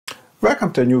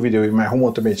Welcome to a new video in my home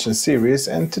automation series,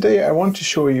 and today I want to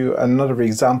show you another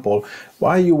example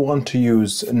why you want to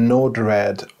use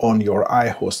Node-RED on your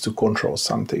iHost to control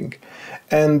something.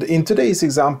 And in today's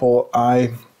example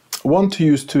I want to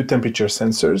use two temperature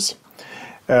sensors.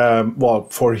 Well,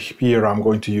 for here I'm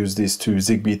going to use these two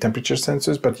Zigbee temperature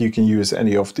sensors, but you can use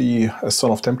any of the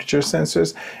Sonoff temperature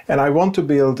sensors. And I want to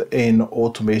build an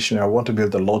automation, I want to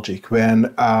build a logic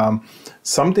when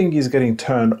something is getting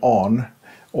turned on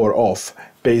or off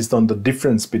based on the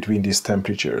difference between these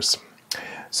temperatures.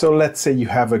 So let's say you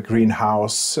have a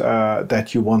greenhouse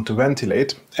that you want to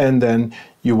ventilate, and then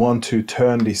you want to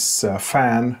turn this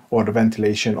fan or the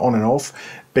ventilation on and off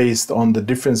based on the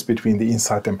difference between the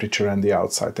inside temperature and the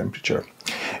outside temperature.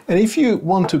 And if you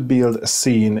want to build a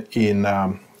scene in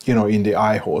in the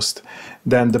iHost,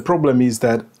 then the problem is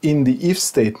that in the if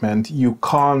statement you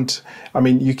can't,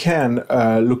 you can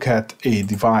look at a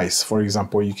device. For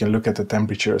example, you can look at a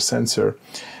temperature sensor,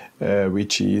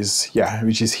 which is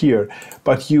here,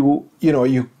 but you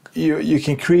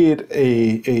can create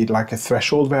a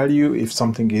threshold value if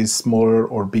something is smaller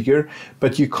or bigger,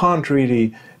 but you can't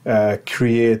really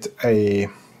create a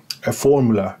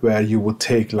formula where you would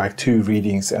take like two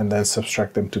readings and then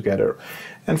subtract them together.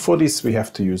 And for this we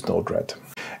have to use Node-RED.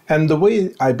 And the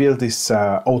way I build this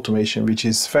automation, which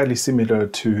is fairly similar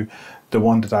to the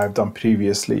one that I've done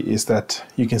previously, is that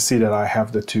you can see that I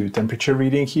have the two temperature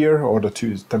reading here, or the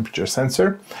two temperature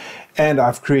sensor, and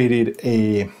I've created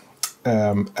a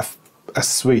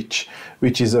switch,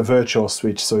 which is a virtual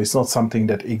switch, so it's not something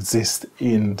that exists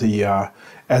in the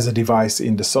as a device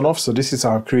in the Sonoff. So this is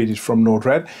how I created from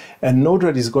Node-RED, and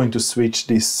Node-RED is going to switch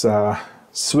this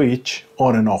switch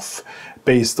on and off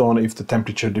based on if the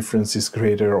temperature difference is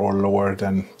greater or lower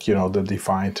than the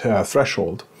defined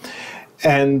threshold.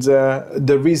 And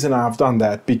the reason I've done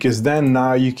that, because then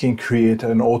now you can create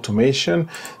an automation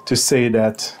to say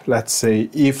that, let's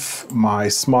say, if my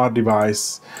smart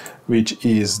device, which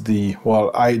is the,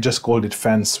 well, I just called it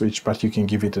fan switch, but you can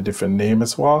give it a different name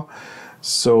as well.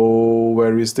 So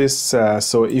where is this?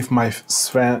 So if my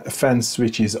fan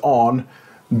switch is on,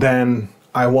 then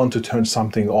I want to turn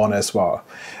something on as well.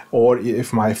 Or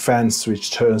if my fan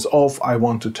switch turns off, I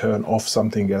want to turn off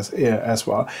something as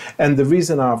well. And the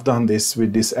reason I've done this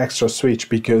with this extra switch,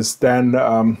 because then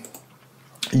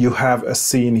you have a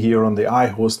scene here on the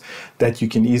iHost that you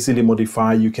can easily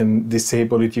modify. You can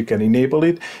disable it, you can enable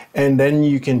it, and then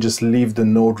you can just leave the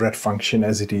Node-RED function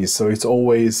as it is. So it's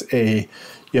always a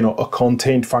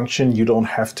contained function. You don't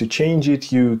have to change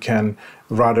it. You can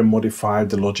rather modify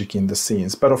the logic in the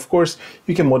scenes. But of course,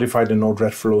 you can modify the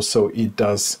Node-RED flow so it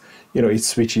does, it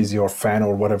switches your fan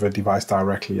or whatever device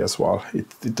directly as well.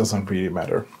 It doesn't really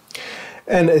matter.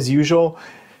 And as usual,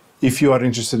 if you are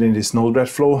interested in this Node-RED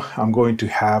flow, I'm going to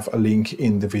have a link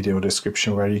in the video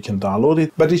description where you can download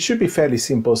it. But it should be fairly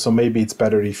simple, so maybe it's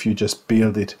better if you just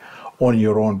build it on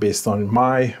your own based on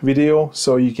my video,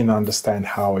 so you can understand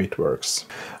how it works.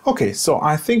 Okay, so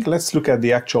I think let's look at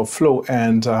the actual flow,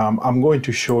 and I'm going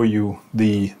to show you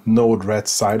the Node-RED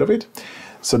side of it.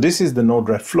 So this is the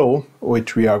Node-RED flow,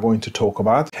 which we are going to talk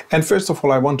about. And first of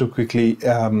all, I want to quickly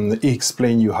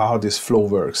explain you how this flow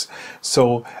works.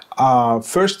 So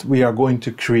first we are going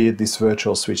to create this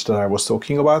virtual switch that I was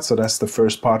talking about. So that's the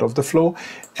first part of the flow.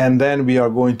 And then we are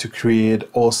going to create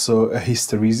also a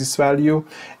hysteresis value.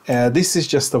 This is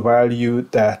just a value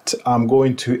that I'm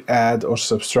going to add or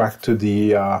subtract to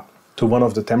the to one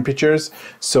of the temperatures.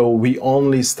 So we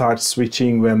only start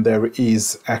switching when there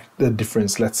is a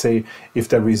difference. Let's say if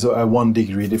there is a 1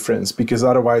 degree difference, because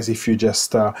otherwise if you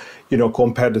just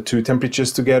compare the two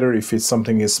temperatures together, if it's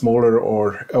something is smaller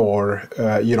or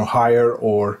higher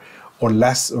or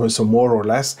less, or so more or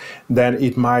less, then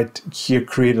it might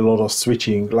create a lot of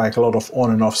switching, like a lot of on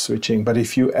and off switching. But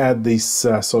if you add this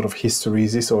sort of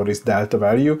hysteresis or this delta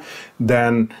value,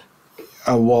 then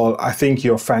well, I think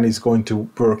your fan is going to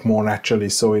work more naturally.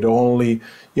 So it only,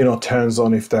 turns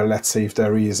on if there, let's say, if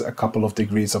there is a couple of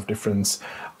degrees of difference.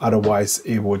 Otherwise,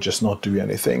 it would just not do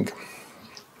anything.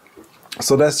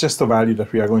 So that's just a value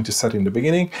that we are going to set in the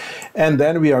beginning. And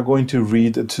then we are going to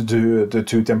read to the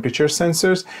two temperature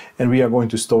sensors, and we are going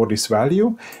to store this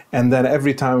value. And then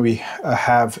every time we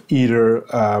have either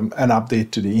an update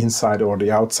to the inside or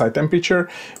the outside temperature,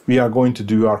 we are going to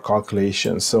do our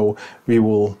calculation. So we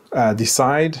will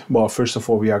decide, well, first of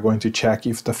all, we are going to check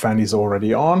if the fan is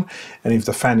already on. And if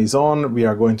the fan is on, we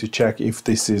are going to check if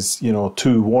this is,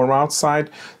 too warm outside,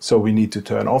 so we need to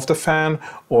turn off the fan.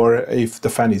 Or if the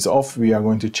fan is off, we we are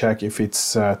going to check if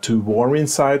it's too warm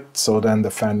inside, so then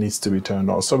the fan needs to be turned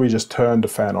on. So we just turn the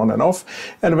fan on and off,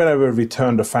 and whenever we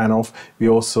turn the fan off, we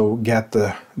also get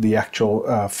the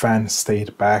actual fan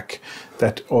state back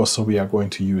that also we are going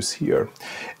to use here.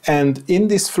 And in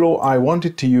this flow, I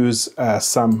wanted to use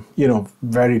some,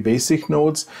 very basic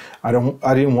nodes. I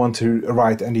didn't want to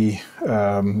write any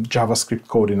JavaScript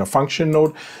code in a function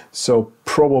node, so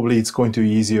probably it's going to be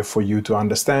easier for you to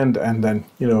understand, and then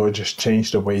just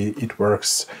change the way it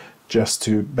works just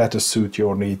to better suit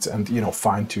your needs and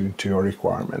fine tune to your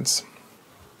requirements.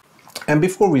 And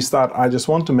before we start, I just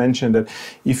want to mention that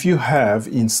if you have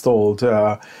installed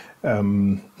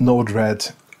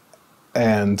Node-RED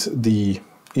and the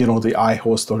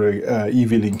iHost or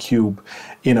EVLink Cube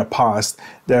in a past,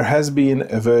 there has been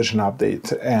a version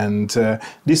update, and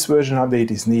this version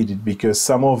update is needed because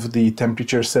some of the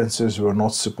temperature sensors were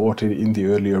not supported in the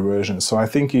earlier version. So I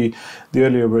think the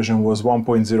earlier version was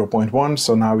 1.0.1,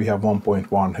 so now we have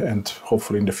 1.1, and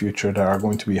hopefully in the future there are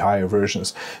going to be higher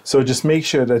versions. So just make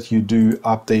sure that you do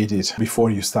update it before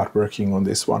you start working on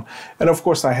this one. And of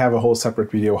course I have a whole separate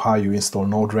video how you install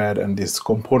Node-RED and these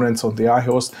components on the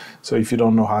iHost, so if you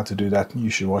don't know how to do that, you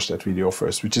should watch that video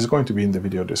first, which is going to be in the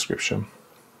video description.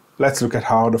 Let's look at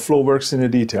how the flow works in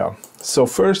detail. So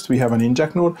first we have an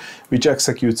inject node which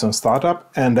executes on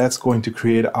startup, and that's going to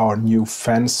create our new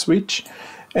fan switch.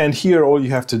 And here all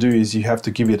you have to do is you have to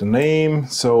give it a name,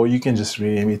 so you can just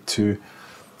rename it to,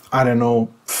 I don't know,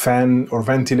 fan or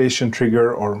ventilation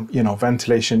trigger, or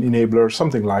ventilation enabler,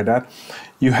 something like that.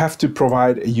 You have to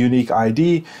provide a unique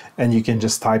ID, and you can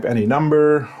just type any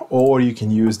number, or you can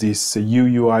use this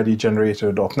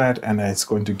uuidgenerator.net, and it's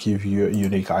going to give you a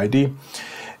unique ID.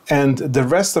 And the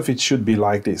rest of it should be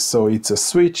like this. So it's a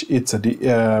switch, it's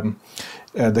the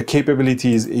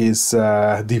capabilities is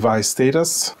device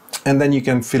status, and then you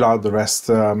can fill out the rest.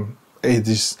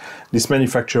 This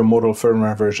manufacturer model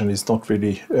firmware version is not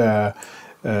really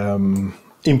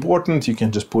important. You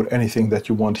can just put anything that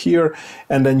you want here,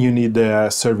 and then you need the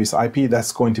service IP.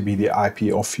 That's going to be the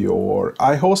IP of your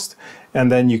iHost,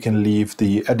 and then you can leave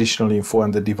the additional info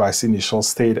and the device initial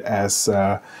state as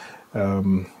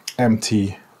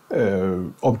empty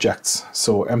objects,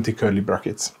 so empty curly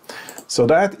brackets. So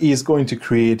that is going to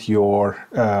create your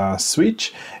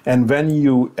switch, and when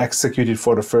you execute it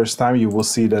for the first time, you will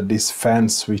see that this fan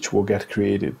switch will get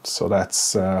created. So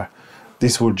that's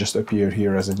this will just appear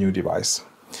here as a new device.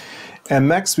 And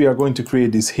next we are going to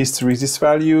create this hysteresis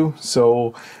value.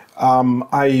 So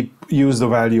I use the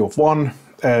value of 1.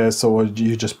 So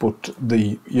you just put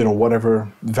the whatever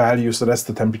value, so that's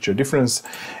the temperature difference,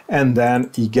 and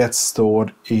then it gets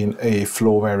stored in a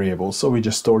flow variable. So we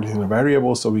just stored it in a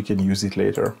variable so we can use it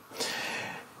later.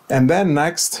 And then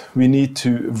next we need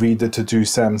to read the two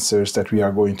sensors that we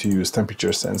are going to use, temperature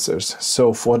sensors.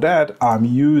 So for that I'm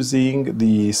using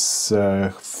this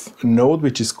node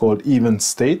which is called event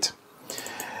state,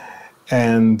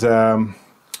 and the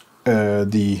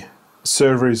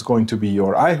server is going to be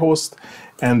your iHost,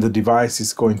 and the device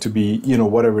is going to be,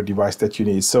 whatever device that you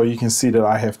need. So you can see that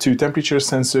I have two temperature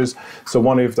sensors. So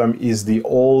one of them is the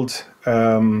old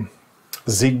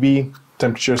Zigbee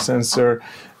temperature sensor,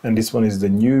 and this one is the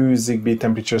new Zigbee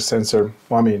temperature sensor.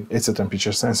 Well, I mean, it's a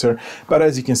temperature sensor, but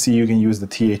as you can see, you can use the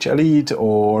TH Elite,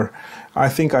 or I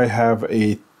think I have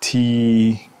an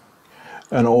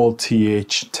old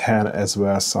TH10 as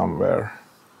well somewhere.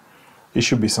 It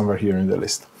should be somewhere here in the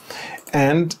list.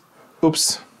 And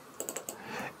oops.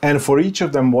 And for each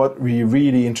of them, what we're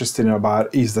really interested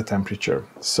about is the temperature.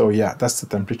 So yeah, that's the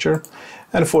temperature.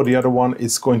 And for the other one,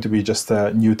 it's going to be just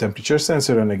a new temperature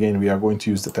sensor. And again, we are going to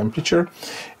use the temperature.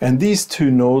 And these two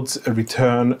nodes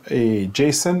return a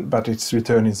JSON, but it's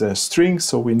returned as a string.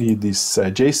 So we need this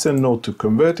JSON node to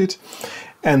convert it.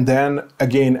 And then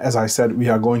again, as I said, we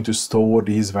are going to store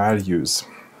these values.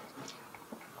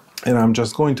 And I'm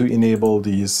just going to enable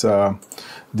these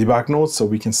debug nodes so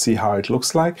we can see how it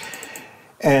looks like.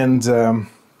 And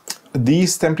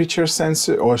these temperature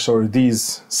sensors,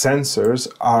 these sensors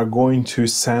are going to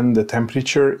send the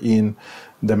temperature in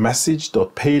the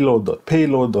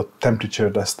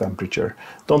message.payload.temperature.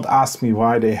 Don't ask me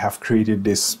why they have created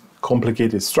this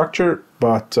complicated structure,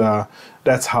 but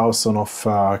that's how Sonoff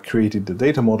created the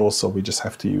data model, so we just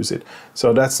have to use it.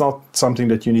 So that's not something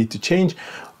that you need to change.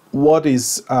 What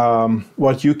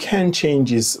you can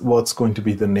change is what's going to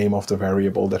be the name of the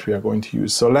variable that we are going to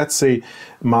use. So let's say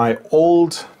my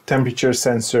old temperature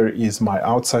sensor is my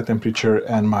outside temperature,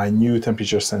 and my new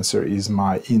temperature sensor is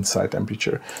my inside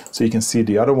temperature. So you can see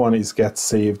the other one gets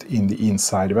saved in the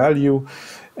inside value,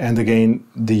 and again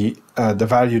the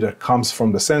value that comes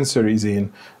from the sensor is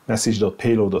in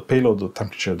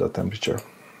message.payload.temperature.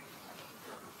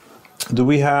 Do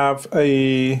we have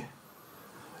a...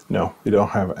 No, we don't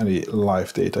have any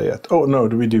live data yet. Oh, no,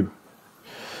 we do.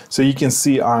 So you can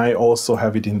see I also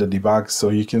have it in the debug. So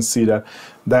you can see that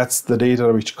that's the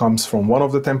data which comes from one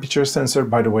of the temperature sensor.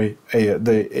 By the way,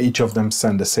 each of them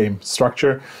send the same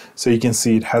structure. So you can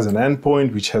see it has an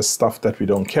endpoint, which has stuff that we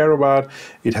don't care about.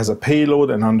 It has a payload,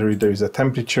 and under it there is a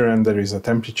temperature, and there is a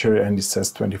temperature, and it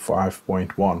says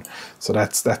 25.1. So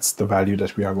that's the value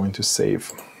that we are going to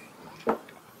save.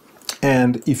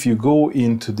 And if you go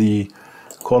into the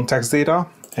context data,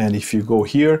 and if you go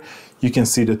here, you can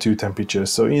see the two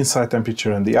temperatures. So inside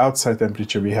temperature and the outside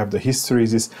temperature, we have the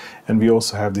hysteresis, and we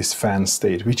also have this fan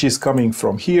state, which is coming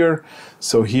from here.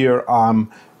 So here I'm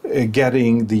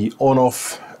getting the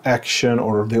on-off action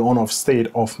or the on-off state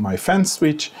of my fan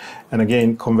switch, and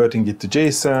again converting it to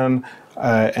JSON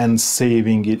and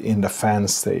saving it in the fan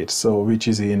state, so which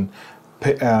is in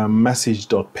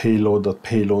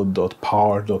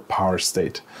message.payload.payload.power.power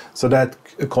state. So that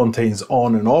contains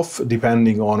on and off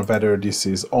depending on whether this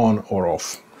is on or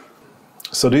off.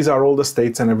 So these are all the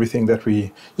states and everything that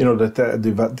we,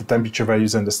 the temperature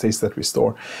values and the states that we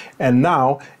store. And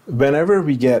now whenever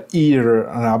we get either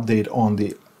an update on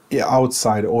the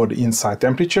outside or the inside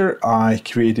temperature, I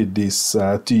created these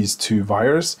two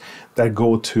wires that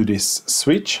go to this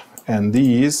switch, and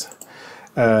these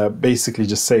basically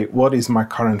just say what is my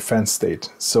current fan state.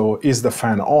 So is the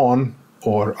fan on,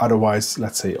 or otherwise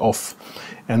let's say off,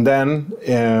 and then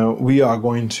we are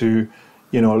going to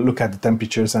look at the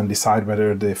temperatures and decide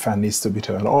whether the fan needs to be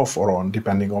turned off or on,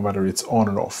 depending on whether it's on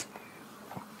or off.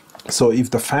 So if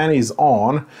the fan is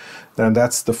on, then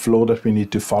that's the flow that we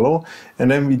need to follow, and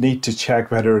then we need to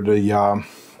check whether the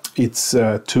it's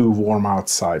too warm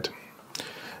outside.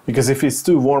 Because if it's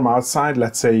too warm outside,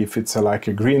 let's say if it's like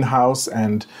a greenhouse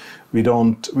and we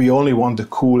only want the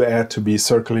cool air to be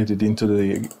circulated into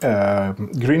the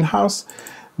greenhouse,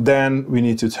 then we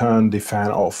need to turn the fan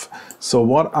off. So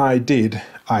what I did,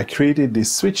 I created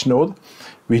this switch node,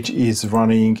 which is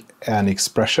running an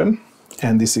expression,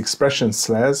 and this expression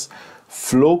says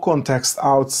flow context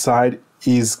outside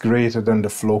is greater than the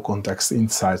flow context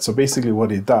inside. So basically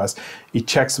what it does, it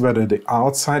checks whether the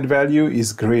outside value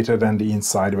is greater than the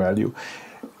inside value.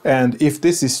 And if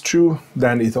this is true,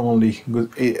 then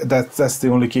that's the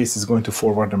only case it's going to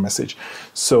forward the message.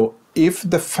 So if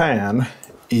the fan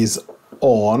is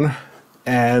on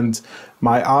and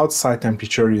my outside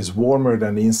temperature is warmer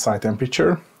than the inside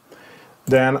temperature,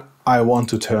 then I want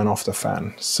to turn off the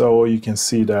fan. So you can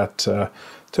see that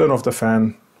turn off the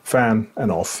fan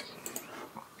and off.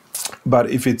 But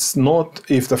if it's not,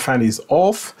 if the fan is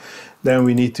off, then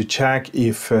we need to check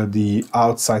if the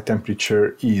outside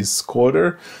temperature is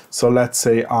colder. So let's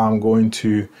say I'm going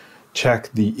to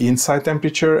check the inside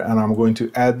temperature and I'm going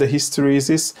to add the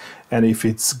hysteresis, and if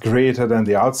it's greater than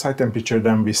the outside temperature,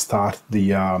 then we start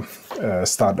the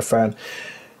fan.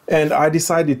 And I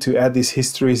decided to add this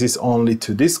hysteresis only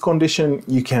to this condition.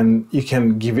 You can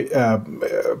give it,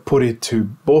 put it to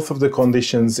both of the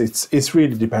conditions. It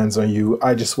really depends on you.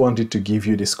 I just wanted to give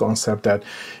you this concept that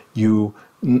you,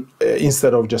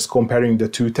 instead of just comparing the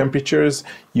two temperatures,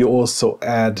 you also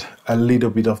add a little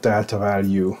bit of delta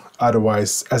value.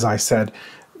 Otherwise, as I said,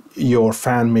 your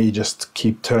fan may just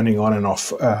keep turning on and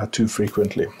off too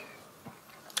frequently.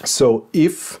 So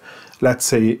if, let's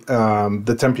say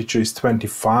the temperature is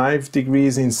 25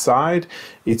 degrees inside,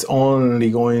 it's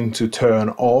only going to turn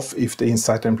off if the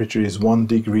inside temperature is 1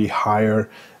 degree higher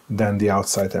than the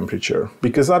outside temperature.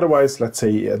 Because otherwise, let's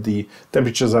say the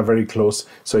temperatures are very close,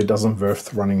 so it doesn't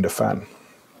worth running the fan.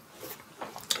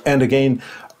 And again,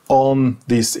 on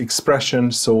this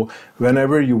expression, so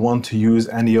whenever you want to use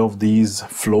any of these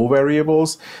flow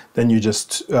variables, then you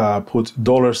just put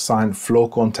 $flow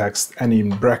context, and in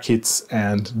brackets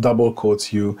and double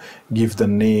quotes you give the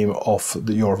name of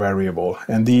your variable,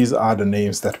 and these are the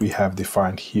names that we have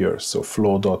defined here. So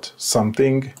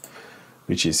flow.something,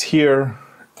 which is here,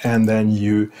 and then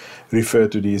you refer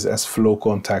to these as flow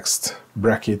context,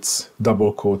 brackets,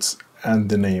 double quotes, and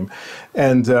the name.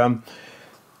 And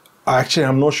actually,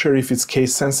 I'm not sure if it's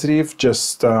case sensitive,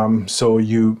 just so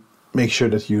you make sure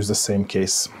that you use the same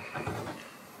case.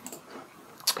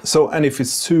 So, and if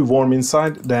it's too warm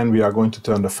inside, then we are going to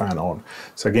turn the fan on.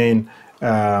 So again,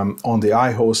 on the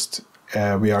iHost,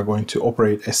 we are going to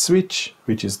operate a switch,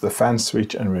 which is the fan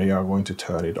switch, and we are going to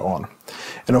turn it on.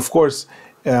 And of course,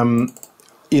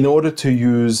 in order to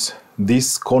use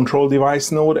this control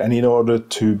device node, and in order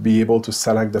to be able to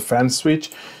select the fan switch,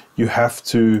 you have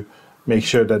to make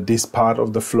sure that this part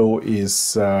of the flow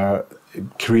is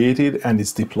created and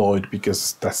it's deployed,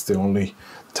 because that's the only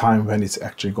time when it's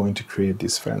actually going to create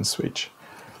this fan switch.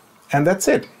 And that's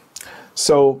it.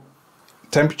 So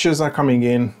temperatures are coming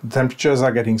in, temperatures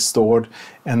are getting stored,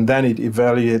 and then it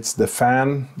evaluates the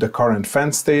fan, the current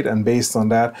fan state, and based on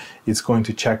that, it's going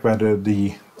to check whether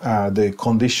the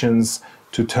conditions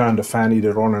to turn the fan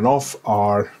either on and off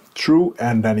are true,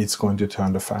 and then it's going to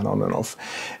turn the fan on and off.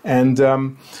 And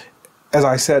as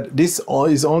I said, this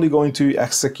is only going to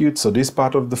execute, so this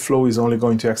part of the flow is only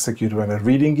going to execute when a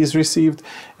reading is received,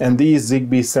 and these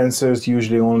Zigbee sensors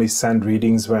usually only send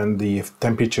readings when the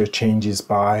temperature changes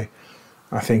by,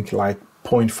 I think, like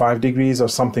 0.5 degrees or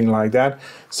something like that.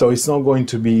 So it's not going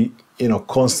to be, you know,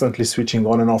 constantly switching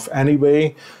on and off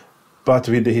anyway, but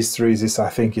with the hysteresis, I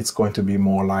think it's going to be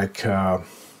more like a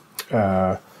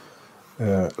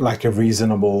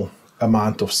reasonable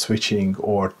amount of switching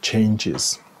or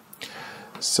changes.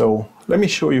 So let me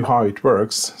show you how it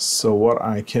works. So what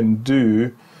I can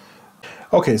do,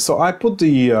 okay, so I put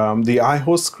the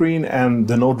iHost screen and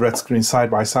the Node-RED screen side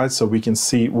by side so we can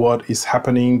see what is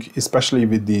happening, especially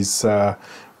with these,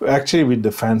 actually with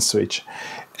the fan switch.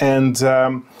 And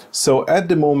so at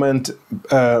the moment,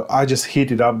 I just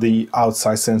heated up the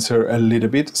outside sensor a little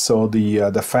bit, so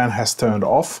the fan has turned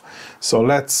off. So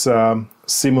let's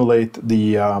simulate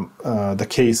the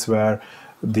case where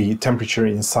the temperature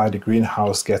inside the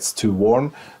greenhouse gets too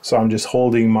warm. So I'm just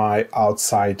holding my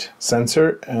outside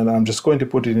sensor and I'm just going to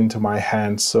put it into my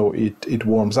hand so it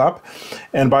warms up.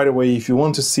 And by the way, if you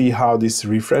want to see how this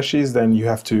refreshes, then you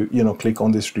have to, you know, click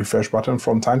on this refresh button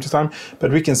from time to time,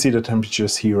 but we can see the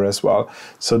temperatures here as well.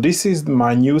 So this is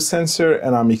my new sensor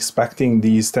and I'm expecting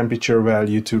these temperature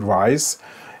value to rise.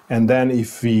 And then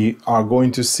if we are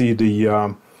going to see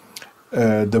the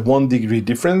 1 degree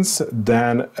difference,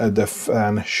 then the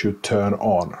fan should turn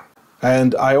on.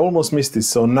 And I almost missed this.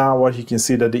 So now what you can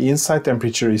see that the inside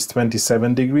temperature is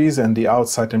 27 degrees and the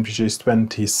outside temperature is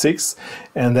 26.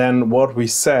 And then what we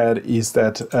said is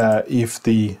that if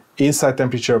the inside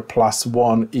temperature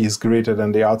 +1 is greater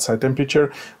than the outside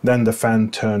temperature, then the fan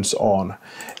turns on.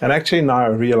 And actually now I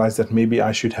realize that maybe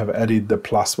I should have added the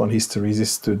 +1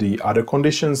 hysteresis to the other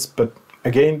conditions, but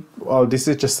again, well, this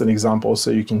is just an example, so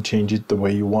you can change it the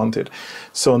way you want it.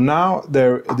 So now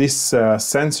this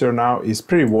sensor now is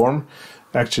pretty warm.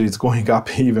 Actually, it's going up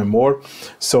even more.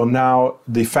 So now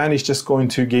the fan is just going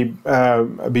to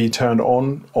be turned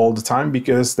on all the time,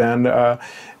 because then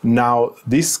now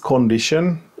this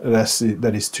condition,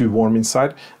 that is too warm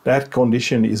inside, that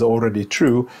condition is already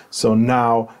true. So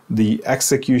now the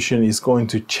execution is going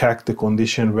to check the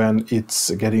condition when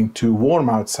it's getting too warm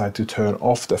outside to turn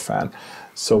off the fan.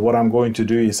 So what I'm going to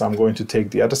do is I'm going to take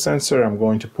the other sensor, I'm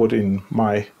going to put in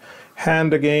my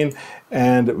hand again,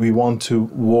 and we want to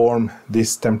warm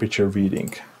this temperature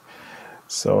reading.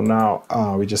 So now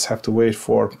we just have to wait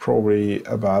for probably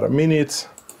about a minute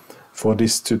for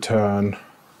this to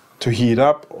heat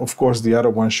up. Of course, the other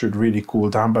one should really cool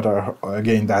down, but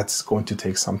again, that's going to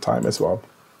take some time as well.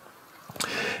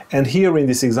 And here in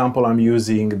this example, I'm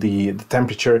using the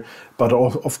temperature, but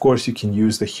of course you can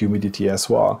use the humidity as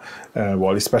well.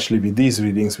 Well, especially with these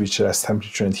readings, which has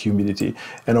temperature and humidity.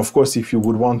 And of course, if you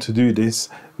would want to do this,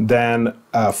 then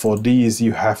for these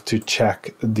you have to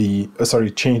check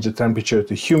change the temperature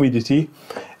to humidity,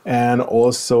 and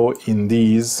also in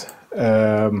these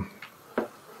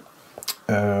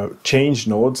change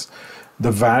nodes,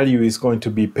 the value is going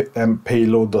to be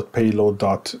payload.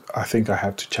 I think I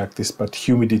have to check this, but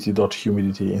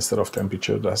humidity instead of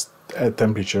temperature, that's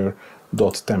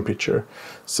temperature.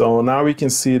 So now we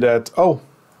can see that, oh,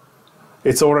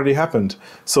 it's already happened.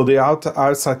 So the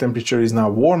outside temperature is now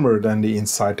warmer than the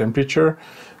inside temperature.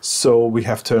 So we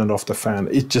have turned off the fan.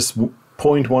 It just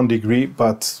 0.1 degree,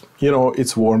 but you know,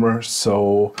 it's warmer.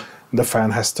 So the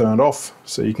fan has turned off.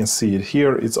 So you can see it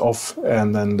here, it's off,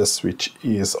 and then the switch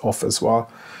is off as well.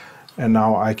 And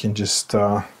now I can just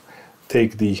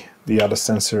take the other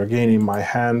sensor again in my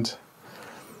hand,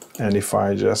 and if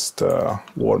I just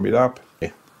warm it up,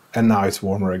 and now it's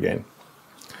warmer again.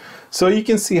 So you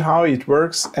can see how it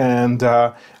works, and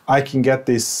I can get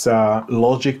this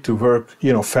logic to work,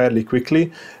 you know, fairly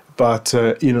quickly. But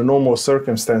in normal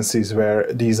circumstances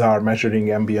where these are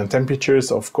measuring ambient temperatures,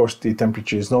 of course the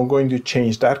temperature is not going to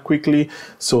change that quickly,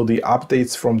 so the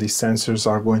updates from these sensors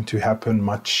are going to happen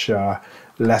much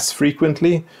less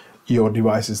frequently. Your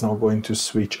device is not going to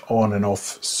switch on and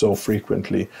off so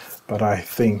frequently, but I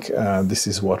think this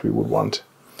is what we would want.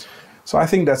 So I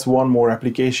think that's one more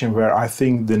application where I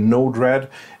think the Node-RED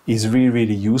is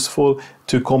really useful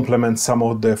to complement some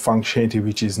of the functionality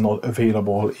which is not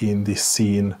available in the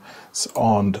scene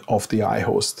of the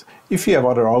iHost. If you have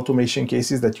other automation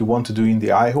cases that you want to do in the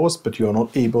iHost but you are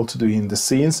not able to do in the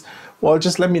scenes, well,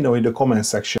 just let me know in the comment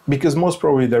section, because most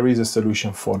probably there is a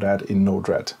solution for that in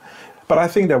Node-RED. But I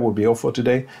think that will be all for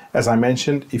today. As I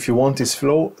mentioned, if you want this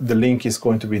flow, the link is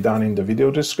going to be down in the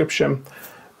video description.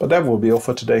 But that will be all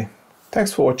for today.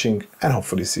 Thanks for watching, and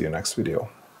hopefully see you next video.